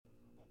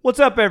What's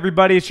up,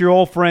 everybody? It's your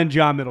old friend,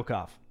 John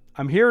Middlecoff.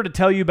 I'm here to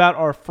tell you about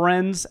our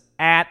friends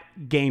at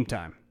Game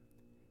Time.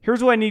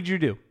 Here's what I need you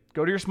to do.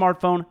 Go to your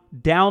smartphone,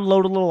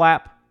 download a little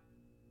app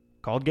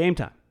called Game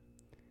Time.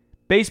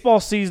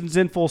 Baseball season's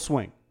in full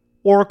swing.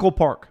 Oracle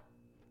Park.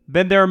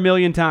 Been there a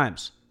million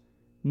times.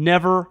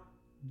 Never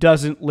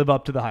doesn't live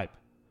up to the hype.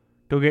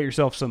 Go get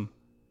yourself some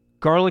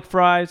garlic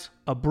fries,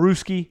 a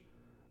brewski,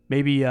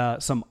 maybe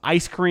some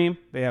ice cream.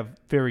 They have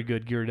very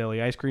good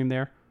Ghirardelli ice cream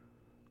there.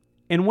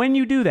 And when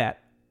you do that,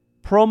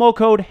 promo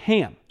code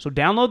HAM. So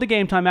download the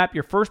Game Time app.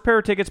 Your first pair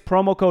of tickets,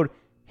 promo code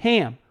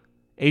HAM,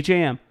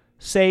 H-A-M,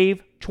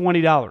 save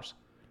 $20.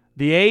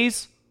 The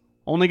A's,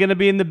 only going to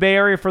be in the Bay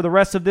Area for the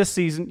rest of this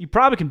season. You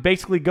probably can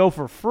basically go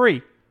for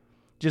free.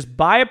 Just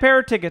buy a pair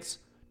of tickets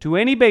to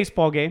any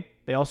baseball game.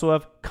 They also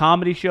have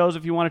comedy shows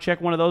if you want to check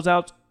one of those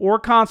out, or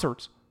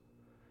concerts.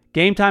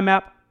 Game Time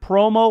app,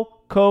 promo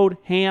code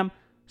HAM,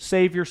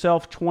 save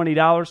yourself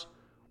 $20.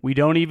 We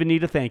don't even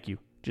need a thank you.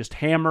 Just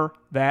hammer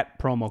that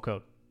promo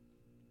code.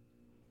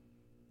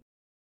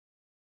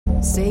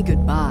 Say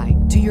goodbye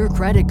to your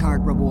credit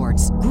card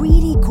rewards.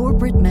 Greedy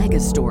corporate mega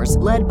stores,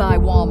 led by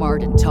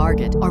Walmart and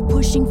Target, are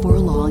pushing for a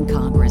law in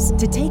Congress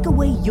to take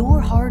away your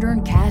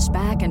hard-earned cash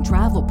back and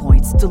travel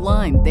points to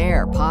line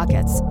their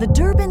pockets. The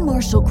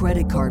Durbin-Marshall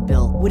credit card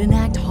bill would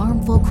enact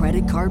harmful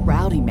credit card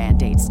routing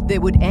mandates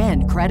that would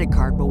end credit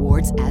card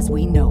rewards as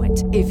we know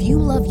it. If you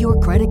love your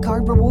credit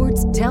card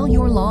rewards, tell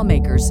your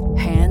lawmakers,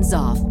 hands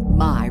off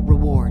my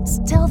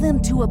rewards. Tell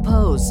them to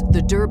oppose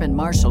the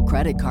Durbin-Marshall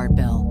credit card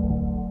bill.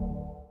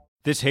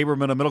 This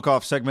Haberman and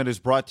Middlecoff segment is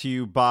brought to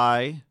you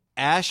by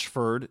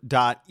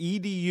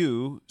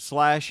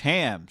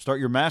ashford.edu/ham. Start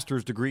your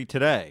master's degree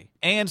today.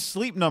 And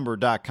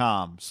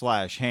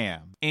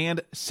sleepnumber.com/ham.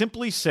 And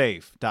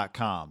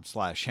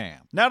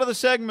simplysafe.com/ham. Now to the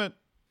segment.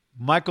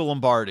 Michael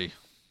Lombardi.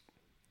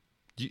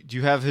 Do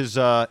you have his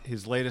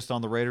latest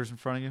on the Raiders in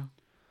front of you?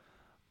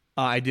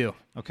 I do.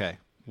 Okay.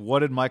 What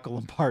did Michael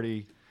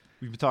Lombardi...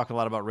 We've been talking a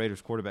lot about Raiders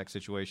quarterback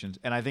situations,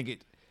 and I think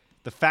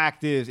the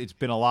fact is it's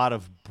been a lot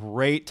of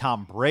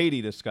Tom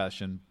Brady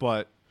discussion,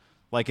 but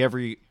like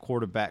every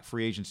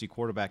free agency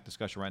quarterback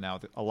discussion right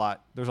now,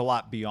 there's a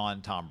lot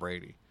beyond Tom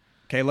Brady.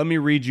 Okay, let me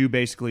read you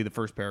basically the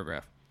first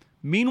paragraph.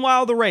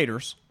 Meanwhile, the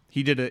Raiders,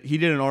 he did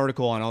an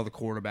article on all the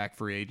quarterback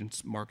free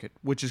agents market,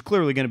 which is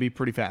clearly going to be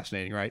pretty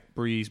fascinating, right?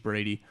 Breeze,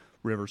 Brady,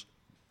 Rivers.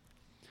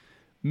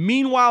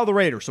 Meanwhile, the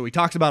Raiders, so he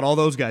talks about all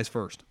those guys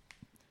first.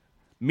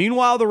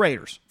 Meanwhile, the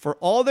Raiders, for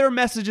all their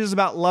messages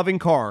about loving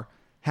Carr,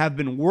 have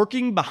been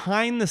working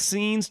behind the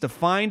scenes to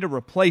find a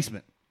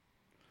replacement.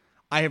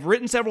 I have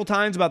written several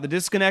times about the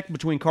disconnect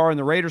between Carr and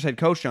the Raiders head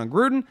coach John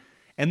Gruden,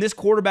 and this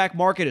quarterback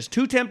market is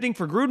too tempting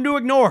for Gruden to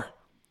ignore.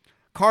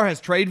 Carr has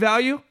trade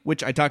value,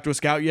 which I talked to a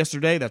scout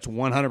yesterday. That's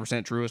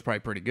 100% true. It's probably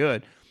pretty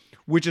good,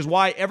 which is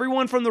why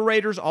everyone from the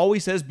Raiders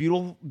always says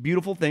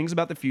beautiful things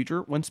about the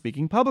future when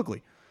speaking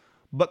publicly.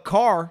 But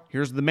Carr,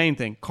 here's the main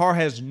thing, Carr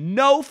has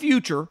no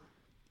future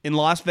in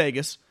Las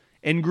Vegas,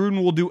 and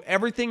Gruden will do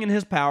everything in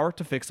his power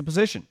to fix the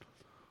position.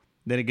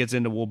 Then it gets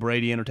into, will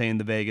Brady entertain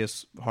the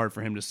Vegas? Hard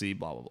for him to see,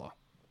 blah, blah, blah.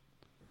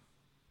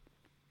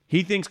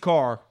 He thinks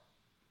Carr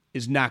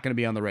is not going to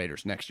be on the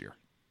Raiders next year.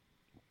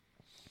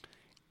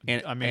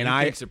 And he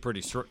thinks it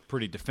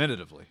pretty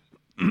definitively.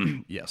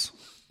 Yes.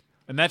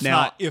 And that's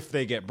not if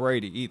they get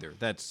Brady either.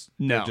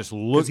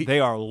 They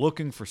are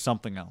looking for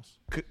something else.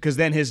 Because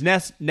then his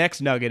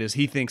next nugget is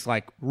he thinks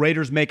like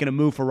Raiders making a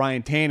move for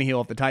Ryan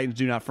Tannehill if the Titans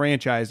do not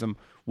franchise him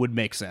would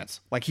make sense.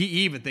 Like he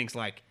even thinks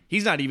like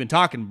he's not even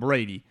talking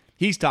Brady.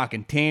 He's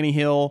talking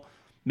Tannehill,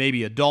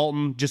 maybe a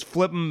Dalton, just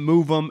flip him,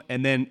 move him,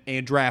 and then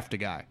draft a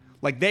guy.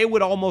 Like they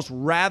would almost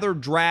rather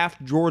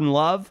draft Jordan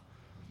Love,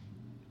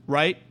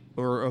 right?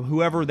 Or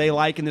whoever they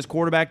like in this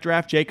quarterback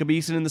draft, Jacob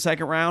Eason in the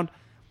second round,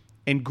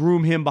 and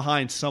groom him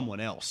behind someone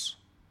else.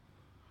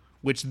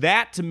 Which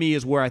that to me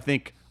is where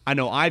I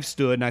know I've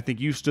stood, and I think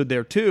you stood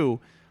there too,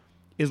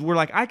 is where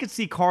like I could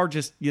see Carr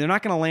just, they're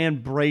not going to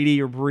land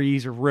Brady or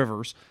Breeze or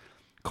Rivers.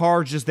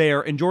 Carr's just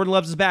there, and Jordan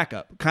Love's his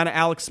backup. Kind of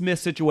Alex Smith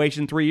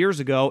situation 3 years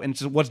ago, and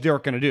it's just, what's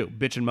Derek going to do?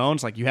 Bitch and moan?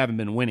 It's like you haven't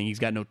been winning. He's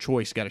got no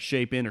choice. He's got to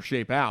shape in or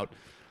shape out.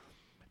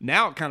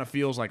 Now it kind of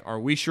feels like, are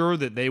we sure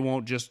that they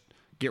won't just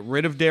get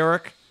rid of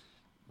Derek,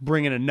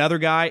 bring in another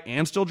guy,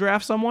 and still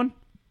draft someone?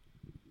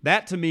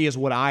 That to me is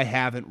what I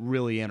haven't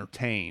really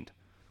entertained.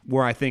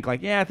 Where I think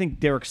like, I think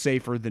Derek's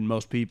safer than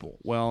most people.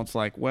 Well, it's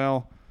like,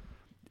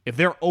 if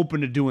they're open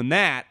to doing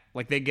that,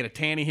 like they get a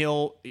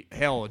Tannehill,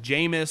 hell, a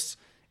Jameis,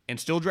 and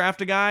still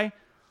draft a guy,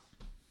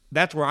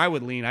 that's where I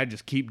would lean. I'd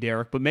just keep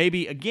Derek. But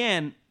maybe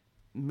they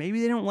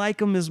don't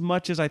like him as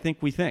much as I think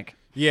we think.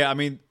 Yeah, I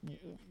mean,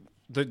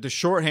 the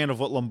shorthand of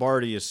what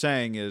Lombardi is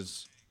saying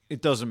is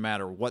it doesn't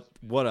matter what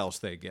else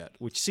they get,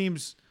 which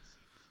seems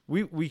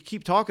we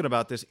keep talking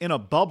about this. In a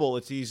bubble,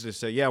 it's easy to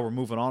say, yeah, we're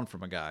moving on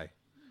from a guy.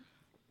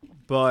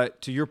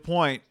 But to your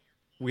point,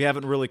 we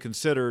haven't really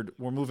considered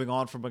we're moving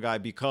on from a guy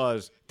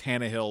because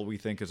Tannehill we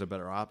think is a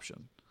better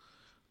option.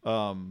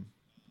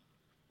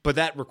 But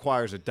that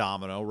requires a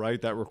domino,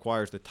 right? That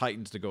requires the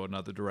Titans to go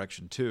another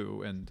direction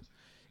too. And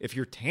if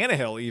you're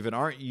Tannehill, even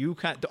aren't you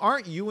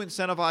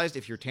incentivized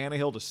if you're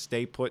Tannehill to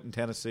stay put in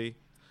Tennessee,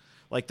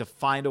 like to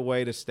find a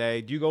way to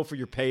stay? Do you go for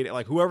your payday?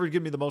 Like whoever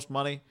give me the most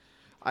money.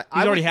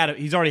 He's already had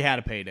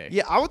a payday.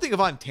 Yeah, I would think if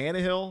I'm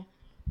Tannehill,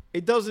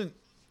 it doesn't.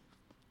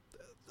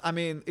 I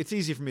mean, it's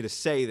easy for me to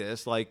say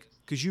this, like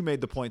because you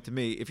made the point to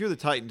me. If you're the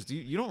Titans,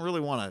 you don't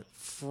really want to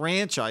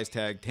franchise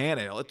tag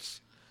Tannehill.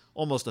 It's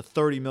almost a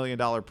 $30 million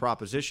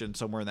proposition,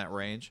 somewhere in that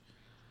range.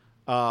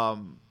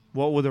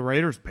 What would the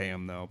Raiders pay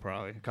him though?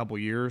 Probably a couple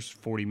years,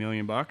 $40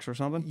 million or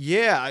something.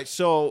 Yeah,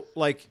 so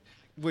like,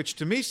 which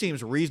to me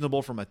seems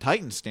reasonable from a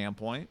Titans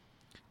standpoint.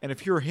 And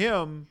if you're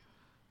him,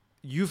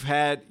 you've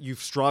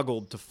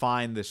struggled to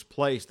find this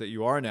place that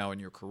you are now in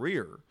your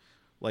career.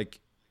 Like,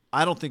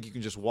 I don't think you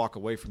can just walk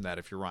away from that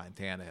if you're Ryan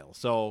Tannehill.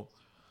 So,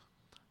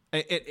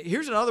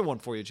 here's another one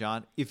for you,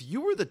 John. If you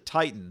were the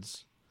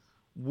Titans,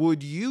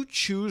 would you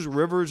choose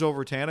Rivers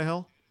over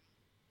Tannehill?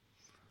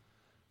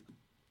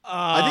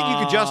 I think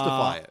you could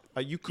justify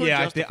it. You could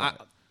justify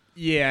it.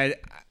 Yeah,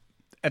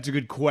 that's a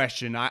good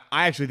question. I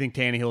actually think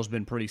Tannehill's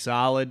been pretty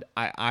solid.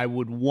 I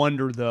would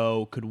wonder,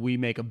 though, could we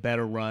make a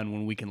better run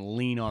when we can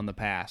lean on the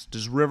pass?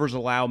 Does Rivers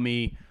allow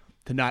me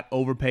to not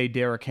overpay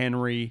Derrick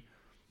Henry?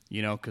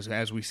 You know, because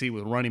as we see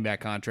with running back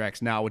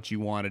contracts, not what you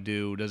want to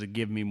do. Does it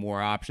give me more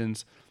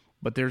options?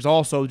 But there's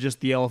also just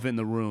the elephant in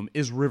the room.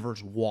 Is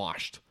Rivers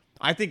washed?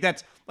 I think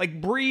that's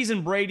like Breeze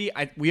and Brady.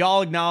 We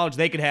all acknowledge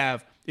they could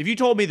have. If you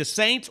told me the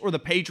Saints or the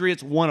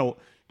Patriots won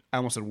I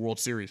almost said World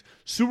Series,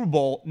 Super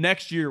Bowl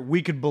next year,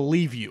 we could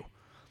believe you.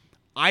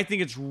 I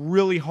think it's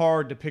really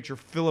hard to picture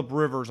Phillip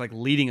Rivers like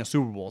leading a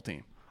Super Bowl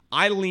team.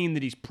 I lean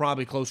that he's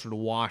probably closer to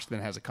washed than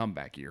has a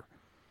comeback year.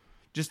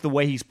 Just the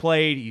way he's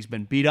played, he's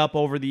been beat up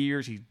over the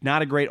years. He's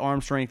not a great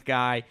arm strength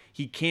guy.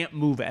 He can't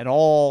move at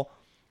all.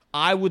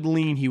 I would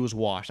lean he was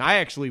washed. I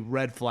actually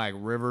red flag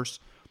Rivers.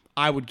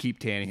 I would keep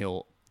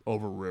Tannehill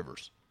over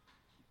Rivers.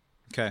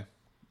 Okay.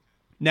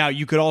 Now,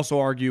 you could also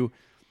argue,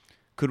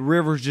 could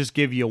Rivers just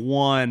give you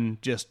one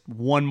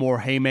more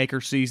haymaker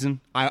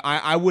season?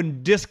 I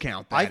wouldn't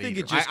discount that. I think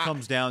either. it just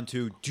comes down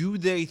to, do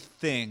they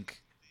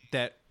think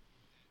that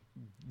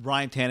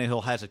Ryan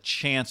Tannehill has a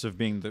chance of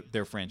being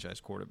their franchise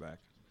quarterback?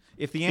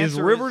 If the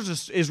answer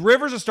is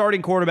Rivers a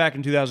starting quarterback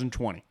in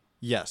 2020?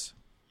 Yes.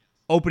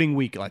 Opening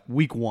week, like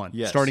week one,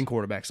 yes. Starting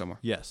quarterback somewhere.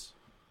 Yes.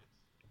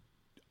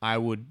 I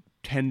would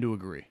tend to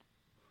agree.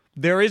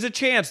 There is a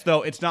chance,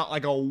 though. It's not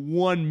like a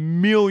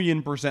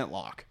 1,000,000%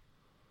 lock.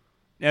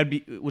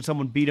 Would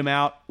someone beat him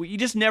out? Well, you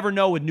just never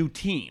know with new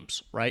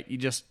teams, right?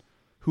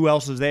 Who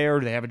else is there?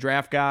 Do they have a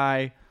draft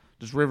guy?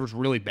 Does Rivers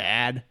really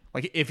bad?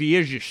 Like, if he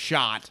is just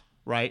shot,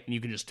 right, and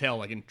you can just tell,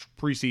 like, in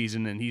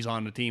preseason, and he's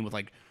on the team with,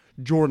 like,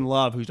 Jordan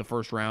Love, who's a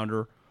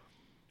first-rounder,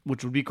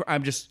 which would be –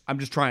 I'm just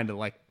trying to,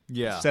 like,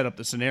 set up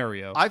the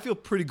scenario. I feel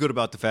pretty good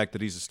about the fact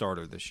that he's a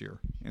starter this year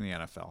in the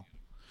NFL.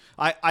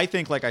 I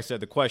think, like I said,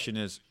 the question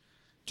is,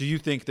 do you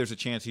think there's a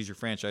chance he's your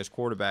franchise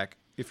quarterback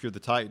if you're the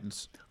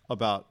Titans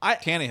about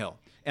Tannehill?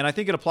 And I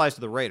think it applies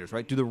to the Raiders,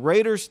 right? Do the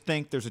Raiders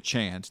think there's a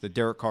chance that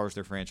Derek Carr is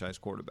their franchise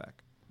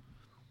quarterback?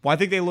 Well, I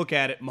think they look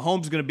at it.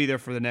 Mahomes is going to be there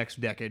for the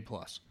next decade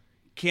plus.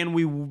 Can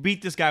we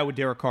beat this guy with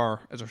Derek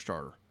Carr as our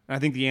starter? And I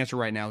think the answer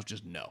right now is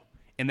just no.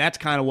 And that's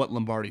kind of what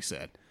Lombardi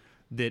said,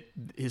 that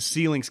his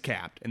ceiling's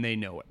capped, and they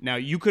know it. Now,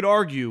 you could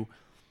argue,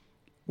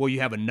 well,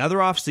 you have another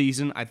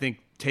offseason. I think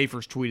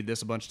Tafer's tweeted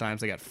this a bunch of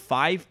times. They got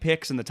 5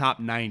 picks in the top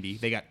 90.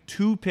 They got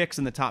 2 picks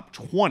in the top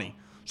 20.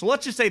 So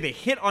let's just say they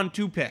hit on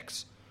 2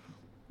 picks,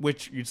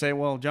 which you'd say,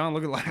 well, John,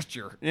 look at last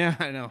year. Yeah,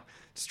 I know.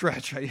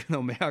 Stretch. You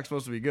know, Mayock's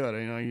supposed to be good.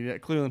 You know, you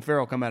had Cleveland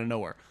Farrell come out of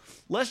nowhere.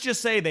 Let's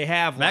just say they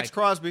have Max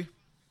Crosby.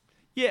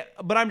 Yeah,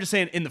 but I'm just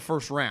saying in the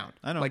first round.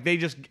 I know. Like they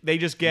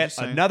just get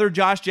another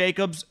Josh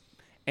Jacobs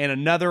and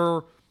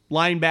another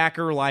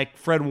linebacker like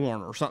Fred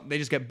Warner or something. They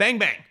just get bang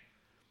bang.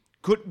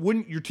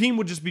 Wouldn't your team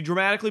would just be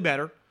dramatically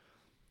better,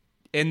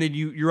 and then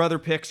your other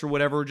picks or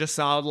whatever are just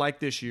solid like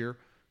this year.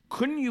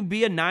 Couldn't you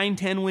be a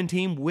 9-10 win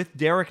team with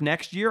Derek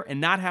next year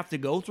and not have to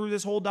go through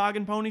this whole dog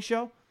and pony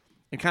show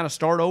and kind of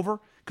start over?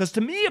 Because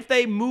to me, if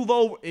they move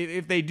over,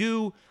 if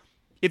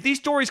these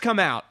stories come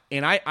out,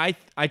 and I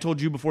told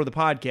you before the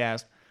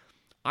podcast,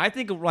 I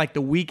think like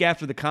the week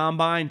after the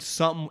combine,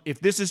 if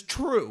this is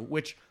true,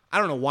 which I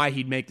don't know why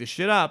he'd make this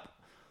shit up,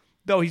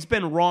 though he's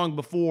been wrong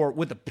before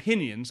with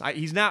opinions.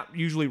 He's not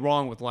usually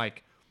wrong with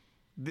like,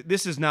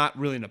 this is not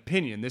really an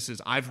opinion. This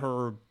is, I've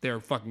heard they're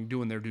fucking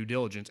doing their due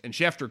diligence. And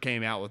Schefter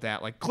came out with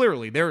that. Like,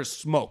 clearly, there is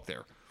smoke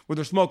there. Where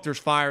there's smoke, there's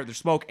fire. There's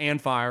smoke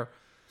and fire.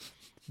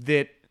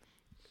 That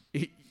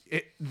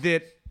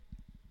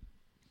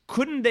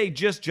couldn't they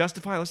just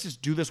justify, let's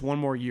just do this one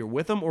more year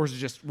with them? Or is it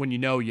just when you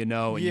know, and you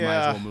might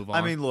as well move on?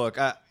 I mean, look,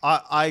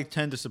 I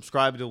tend to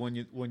subscribe to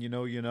when you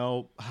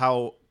know.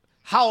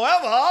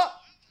 However,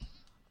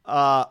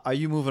 are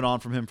you moving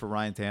on from him for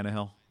Ryan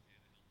Tannehill?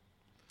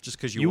 Just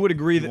because you would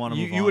agree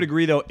you would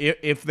agree though,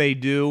 if they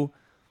do,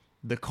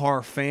 the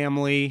Carr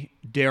family,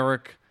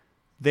 Derek,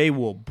 they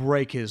will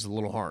break his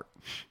little heart.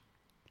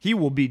 He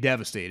will be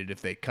devastated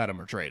if they cut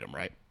him or trade him,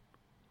 right?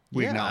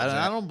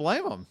 I don't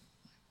blame him.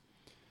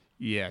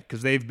 Yeah,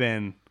 because they've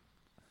been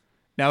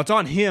Now, it's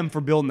on him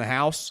for building the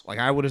house. Like,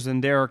 I would have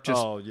said, Derek,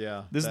 just,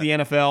 this is the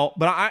NFL.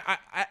 But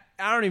I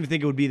don't even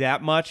think it would be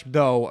that much,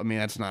 though. I mean,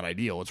 that's not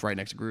ideal. It's right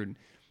next to Gruden.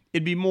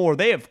 It'd be more.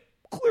 They have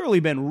clearly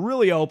been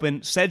really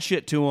open, said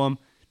shit to him.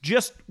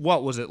 Just,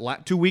 what was it,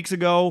 2 weeks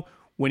ago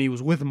when he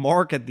was with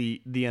Mark at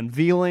the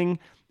unveiling,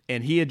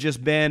 and he had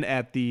just been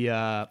at the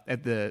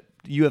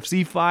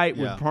UFC fight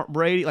with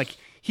Brady. Like,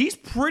 he's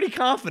pretty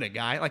confident,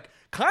 guy. Like,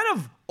 kind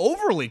of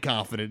overly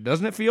confident,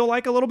 doesn't it feel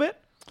like a little bit?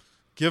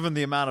 Given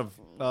the amount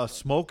of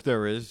smoke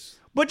there is.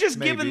 But just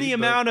given the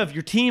amount of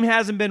your team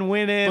hasn't been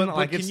winning,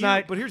 like it's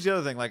not. But here's the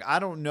other thing. Like, I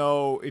don't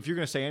know if you're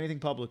going to say anything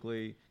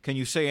publicly. Can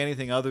you say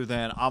anything other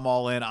than I'm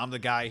all in? I'm the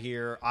guy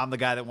here. I'm the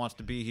guy that wants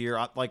to be here.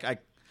 It's like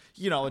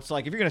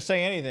if you're going to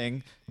say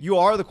anything, you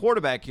are the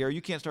quarterback here.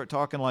 You can't start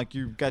talking like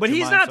you got. But your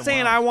he's mind not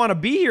saying else. I want to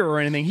be here or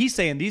anything. He's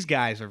saying these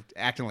guys are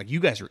acting like you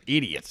guys are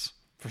idiots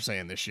for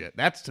saying this shit.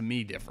 That's to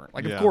me different.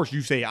 Like, of course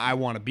you say I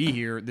want to be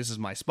here. This is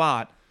my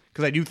spot.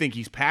 Because I do think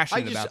he's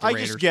passionate about the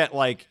Raiders. I just get,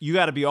 like, you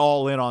got to be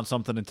all in on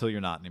something until you're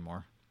not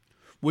anymore.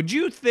 Would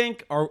you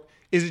think, or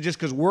is it just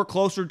because we're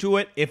closer to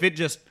it, if it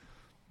just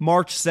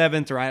March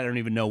 7th, or I don't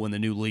even know when the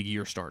new league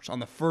year starts, on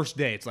the first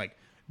day, it's like,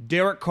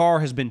 Derek Carr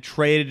has been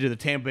traded to the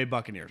Tampa Bay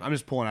Buccaneers. I'm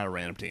just pulling out a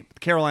random team. The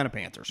Carolina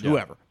Panthers,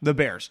 whoever. The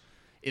Bears.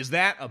 Is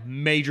that a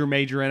major,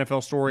 major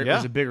NFL story, or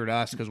is it bigger to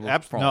us because we're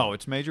No,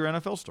 it's major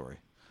NFL story.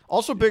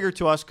 Also bigger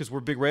to us because we're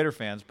big Raider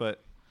fans,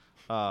 but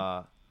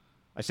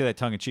I say that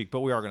tongue in cheek, but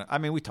we are gonna. I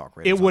mean, we talk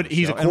Raiders.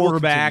 He's a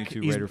quarterback.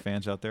 We'll Raider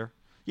fans out there.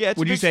 Yeah,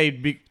 would you say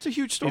it's a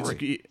huge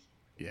story?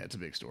 It's a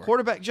big story.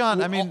 Quarterback,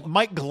 John. I mean,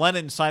 Mike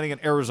Glennon signing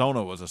in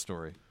Arizona was a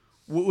story.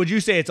 Would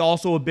you say it's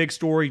also a big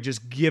story,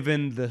 just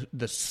given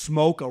the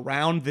smoke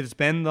around that it's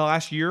been the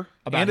last year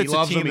about he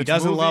loves him, he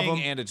doesn't love him,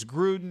 and it's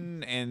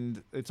Gruden,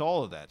 and it's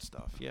all of that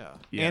stuff. Yeah.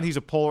 And he's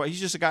he's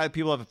just a guy that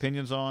people have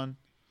opinions on.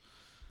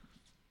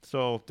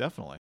 So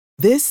definitely,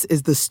 this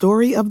is the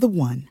story of the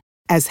one.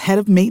 As head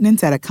of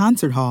maintenance at a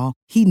concert hall,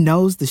 he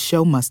knows the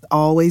show must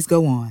always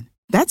go on.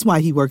 That's why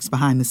he works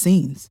behind the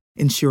scenes,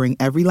 ensuring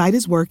every light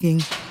is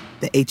working,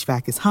 the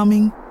HVAC is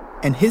humming,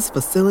 and his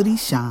facility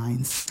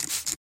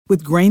shines.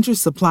 With Grainger's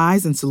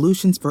supplies and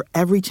solutions for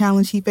every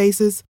challenge he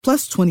faces,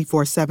 plus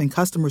 24/7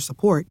 customer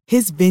support,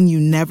 his venue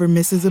never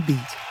misses a beat.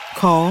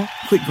 Call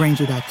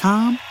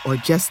quickgrainger.com or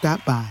just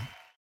stop by.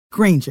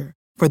 Grainger,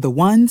 for the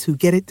ones who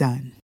get it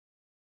done.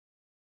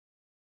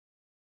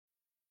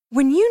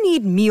 When you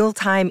need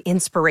mealtime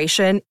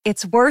inspiration,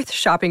 it's worth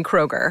shopping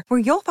Kroger, where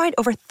you'll find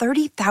over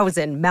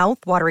 30,000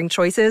 mouth-watering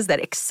choices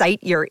that excite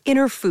your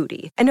inner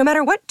foodie. And no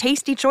matter what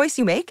tasty choice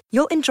you make,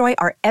 you'll enjoy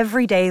our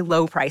everyday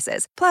low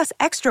prices, plus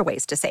extra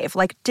ways to save,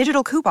 like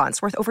digital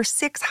coupons worth over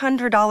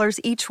 $600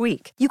 each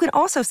week. You can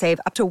also save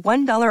up to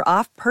 $1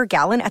 off per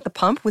gallon at the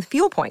pump with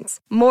fuel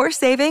points. More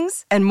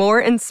savings and more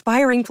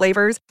inspiring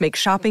flavors make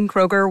shopping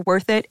Kroger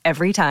worth it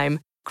every time.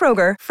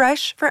 Kroger,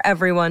 fresh for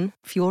everyone.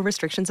 Fuel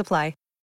restrictions apply.